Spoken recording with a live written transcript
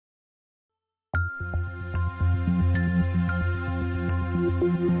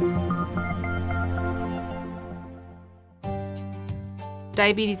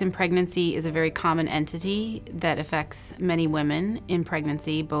Diabetes in pregnancy is a very common entity that affects many women in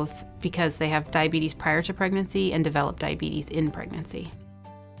pregnancy, both because they have diabetes prior to pregnancy and develop diabetes in pregnancy.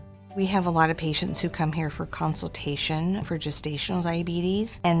 We have a lot of patients who come here for consultation for gestational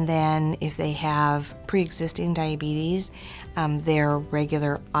diabetes, and then if they have pre-existing diabetes, their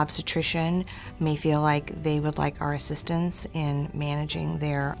regular obstetrician may feel like they would like our assistance in managing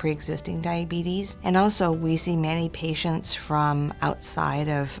their pre-existing diabetes. And also we see many patients from outside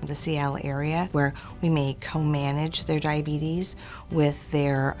of the Seattle area where we may co-manage their diabetes with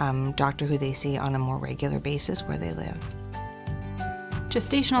their doctor who they see on a more regular basis where they live.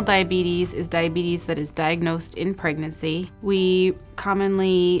 Gestational diabetes is diabetes that is diagnosed in pregnancy. We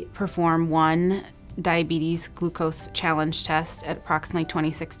commonly perform one diabetes glucose challenge test at approximately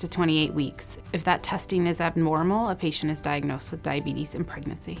 26 to 28 weeks. If that testing is abnormal, a patient is diagnosed with diabetes in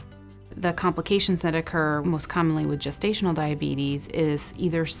pregnancy. The complications that occur most commonly with gestational diabetes is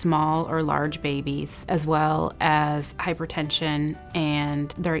either small or large babies, as well as hypertension,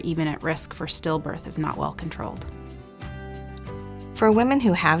 and they're even at risk for stillbirth if not well controlled. For women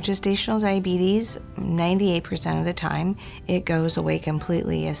who have gestational diabetes, 98% of the time, it goes away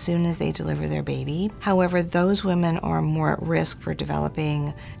completely as soon as they deliver their baby. However, those women are more at risk for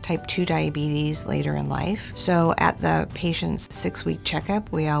developing type 2 diabetes later in life. So at the patient's 6-week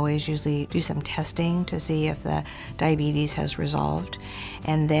checkup, we always usually do some testing to see if the diabetes has resolved.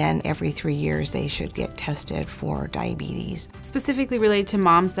 And then every 3 years, they should get tested for diabetes. Specifically related to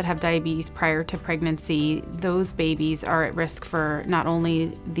moms that have diabetes prior to pregnancy, those babies are at risk for not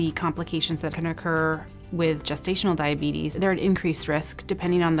only the complications that can occur with gestational diabetes, they're at increased risk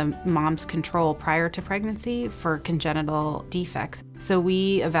depending on the mom's control prior to pregnancy for congenital defects. So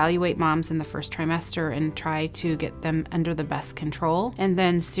we evaluate moms in the first trimester and try to get them under the best control, and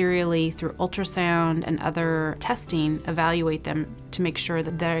then serially through ultrasound and other testing evaluate them to make sure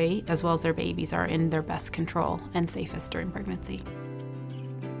that they, as well as their babies, are in their best control and safest during pregnancy.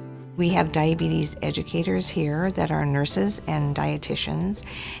 We have diabetes educators here that are nurses and dietitians,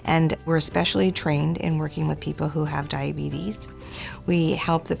 and we're especially trained in working with people who have diabetes. We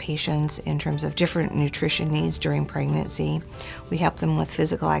help the patients in terms of different nutrition needs during pregnancy. We help them with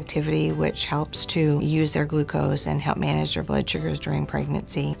physical activity, which helps to use their glucose and help manage their blood sugars during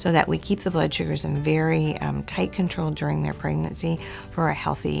pregnancy, so that we keep the blood sugars in very tight control during their pregnancy for a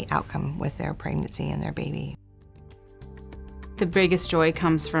healthy outcome with their pregnancy and their baby. The biggest joy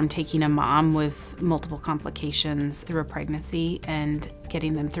comes from taking a mom with multiple complications through a pregnancy and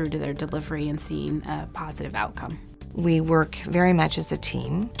getting them through to their delivery and seeing a positive outcome. We work very much as a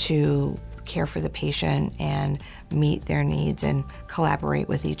team to care for the patient and meet their needs and collaborate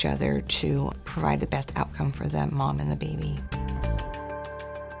with each other to provide the best outcome for the mom and the baby.